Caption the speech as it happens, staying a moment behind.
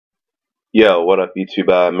Yo, what up,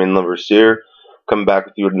 YouTube? Main Lovers here. Coming back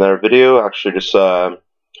with you with another video. Actually, just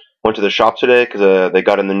went to the shop today because they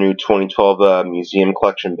got in the new 2012 museum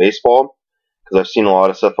collection baseball. Because I've seen a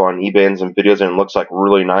lot of stuff on eBay and some videos, and it looks like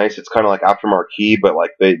really nice. It's kind of like aftermarket, but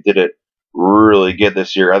like they did it really good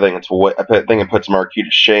this year. I think it puts Marquee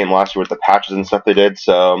to shame last year with the patches and stuff they did.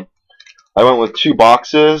 So I went with 2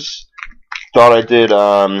 boxes. Thought I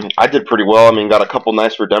did pretty well. I mean, got a couple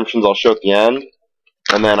nice redemptions I'll show at the end.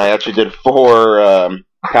 And then I actually did 4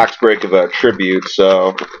 packs break of a tribute,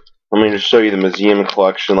 so let me just show you the museum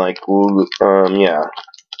collection, yeah.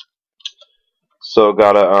 So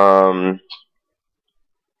got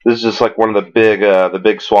this is just like one of the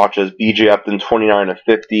big swatches, BJ Upton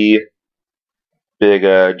 29/50, big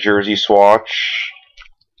jersey swatch.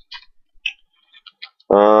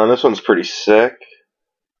 This one's pretty sick,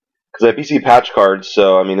 because I have PC patch cards,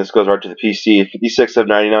 so I mean this goes right to the PC.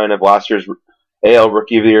 56/99 of last year's AL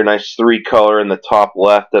Rookie of the Year, nice 3-color in the top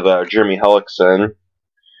left of Jeremy Hellickson.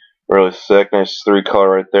 Really sick, nice 3-color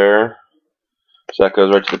right there. So that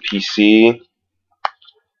goes right to the PC.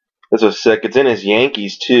 This was sick. It's in his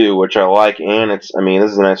Yankees too, which I like, and this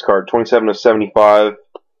is a nice card. 27/75.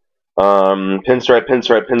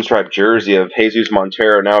 Pinstripe jersey of Jesus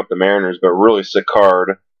Montero now with the Mariners, but really sick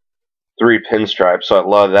card. 3 pinstripes, so I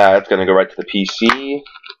love that. It's gonna go right to the PC.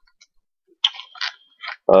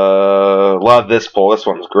 Love this pull. This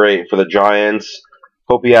one's great for the Giants.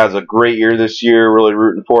 Hope he has a great year this year. Really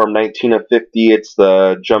rooting for him. 19/50. It's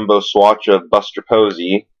the jumbo swatch of Buster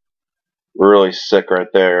Posey. Really sick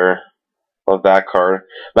right there. Love that card.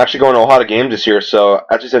 I'm actually going to a lot of games this year, so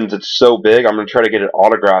actually since it's so big, I'm going to try to get it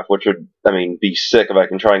autographed, which would, be sick if I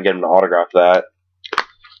can try and get him to autograph that.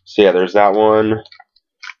 So yeah, there's that one.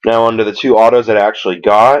 Now onto the 2 autos that I actually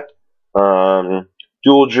got.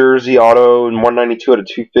 Dual jersey auto in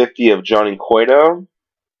 192/250 of Johnny Cueto.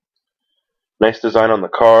 Nice design on the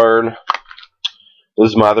card. This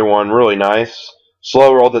is my other one, really nice.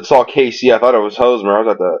 Slow rolled. It's all KC. I thought it was Hosmer. I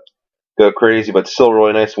was about to go crazy, but still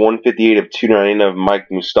really nice. 158/299 of Mike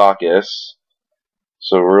Moustakas.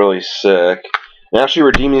 So really sick. I actually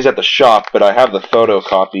redeemed these at the shop, but I have the photo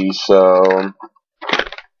copy, so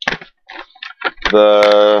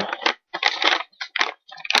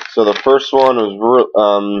the first one was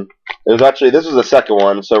this was the second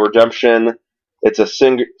one. So redemption, it's a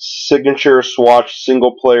signature swatch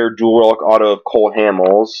single player dual relic auto of Cole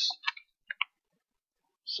Hamels.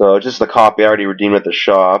 So just the copy. I already redeemed at the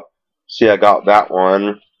shop. See, I got that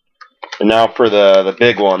one. And now for the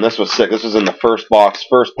big one. This was sick. This was in the first box,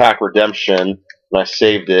 first pack redemption, and I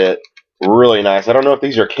saved it. Really nice. I don't know if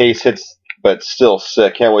these are case hits, but still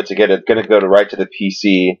sick. Can't wait to get it. Gonna go right to the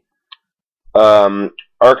PC.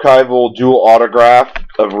 Archival dual autograph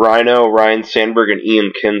of Rhino, Ryan Sandberg, and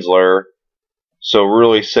Ian Kinsler. So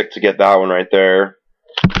really sick to get that one right there.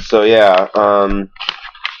 So yeah, I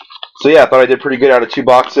thought I did pretty good out of 2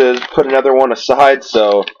 boxes. Put another one aside,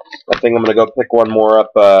 so I think I'm gonna go pick one more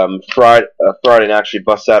up Friday and actually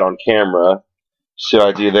bust that on camera. See what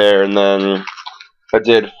I do there, and then I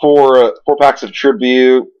did 4 packs of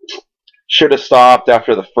tribute. Should have stopped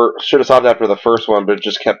after the first one, but it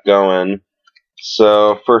just kept going.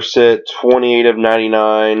 So first hit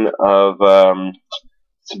 28/99 of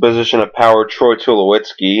it's a position of power Troy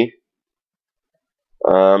Tulowitzki.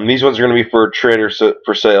 These ones are going to be for traders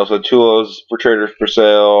for sale. So Tulos for traders for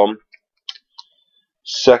sale.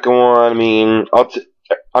 Second one, I'll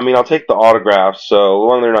take the autographs. So as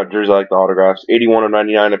long as they're not jerseys, I like the autographs.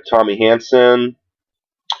 81/99 of Tommy Hanson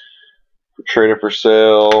for trader for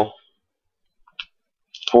sale.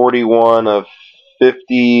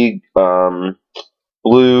 41/50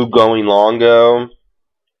 blue going Longo.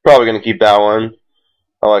 Probably going to keep that one.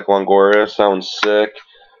 I like Longoria. That one's sick.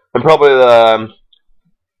 And probably the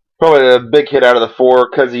big hit out of the 4,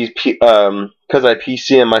 because I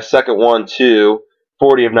PC in my second one too.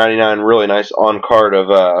 40/99, really nice on card of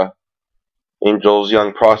Angels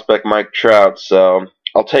young prospect Mike Trout. So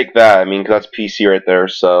I'll take that. Because that's PC right there.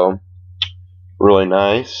 So really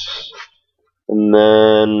nice. And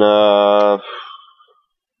then let's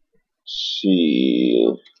see.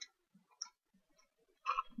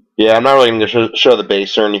 Yeah, I'm not really going to show the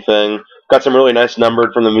base or anything. Got some really nice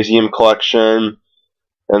numbered from the museum collection.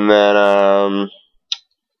 And then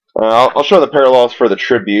I'll show the parallels for the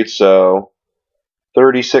tribute. So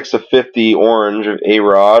 36/50 orange of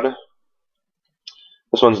A-Rod.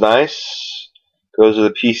 This one's nice. Goes to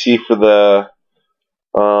the PC for the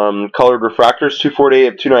colored refractors.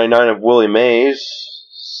 248/299 of Willie Mays.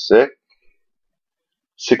 Sick.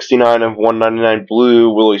 69/199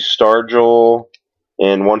 blue Willie Stargell.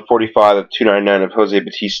 And 145/299 of Jose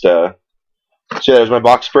Bautista. So yeah, there's my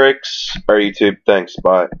box breaks. All right, YouTube. Thanks.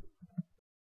 Bye.